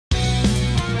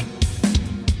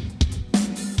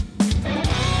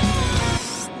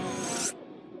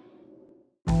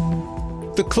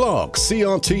The Clarke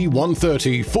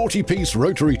CRT130 40-piece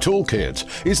rotary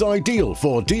toolkit is ideal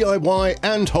for DIY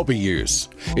and hobby use.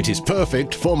 It is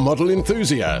perfect for model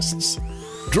enthusiasts.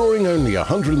 Drawing only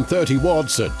 130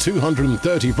 watts at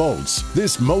 230 volts,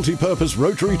 this multi-purpose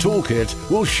rotary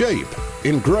toolkit will shape,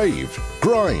 engrave,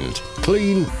 grind,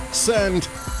 clean, sand,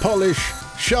 polish,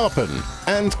 sharpen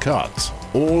and cut,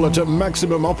 all at a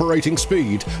maximum operating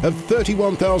speed of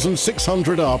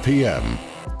 31,600 RPM.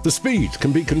 The speed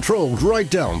can be controlled right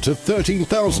down to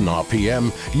 13,000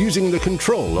 RPM using the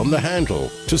control on the handle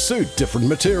to suit different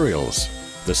materials.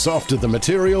 The softer the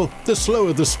material, the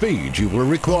slower the speed you will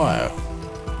require.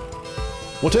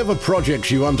 Whatever projects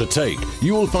you undertake,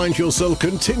 you will find yourself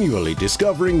continually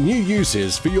discovering new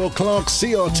uses for your Clarke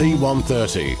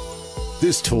CRT130.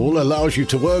 This tool allows you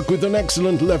to work with an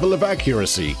excellent level of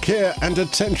accuracy, care and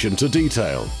attention to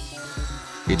detail.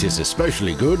 It is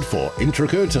especially good for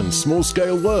intricate and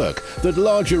small-scale work that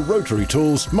larger rotary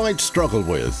tools might struggle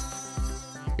with.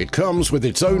 It comes with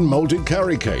its own molded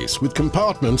carry case with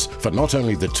compartments for not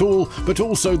only the tool but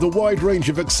also the wide range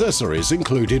of accessories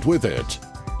included with it.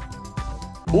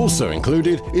 Also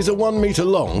included is a 1 meter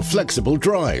long flexible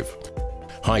drive,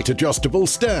 height adjustable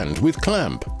stand with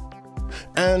clamp,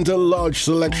 and a large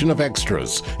selection of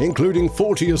extras, including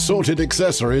 40 assorted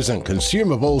accessories and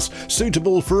consumables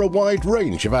suitable for a wide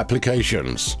range of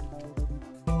applications.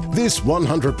 This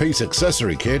 100-piece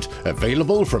accessory kit,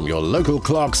 available from your local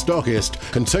Clarke stockist,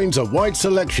 contains a wide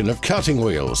selection of cutting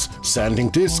wheels, sanding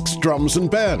discs, drums and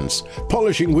bands,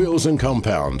 polishing wheels and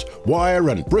compound, wire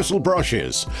and bristle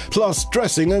brushes, plus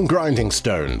dressing and grinding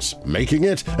stones, making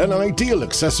it an ideal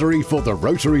accessory for the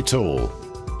rotary tool.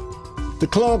 The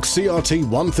Clarke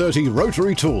CRT130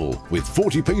 rotary tool with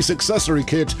 40-piece accessory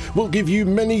kit will give you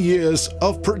many years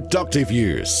of productive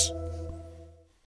use.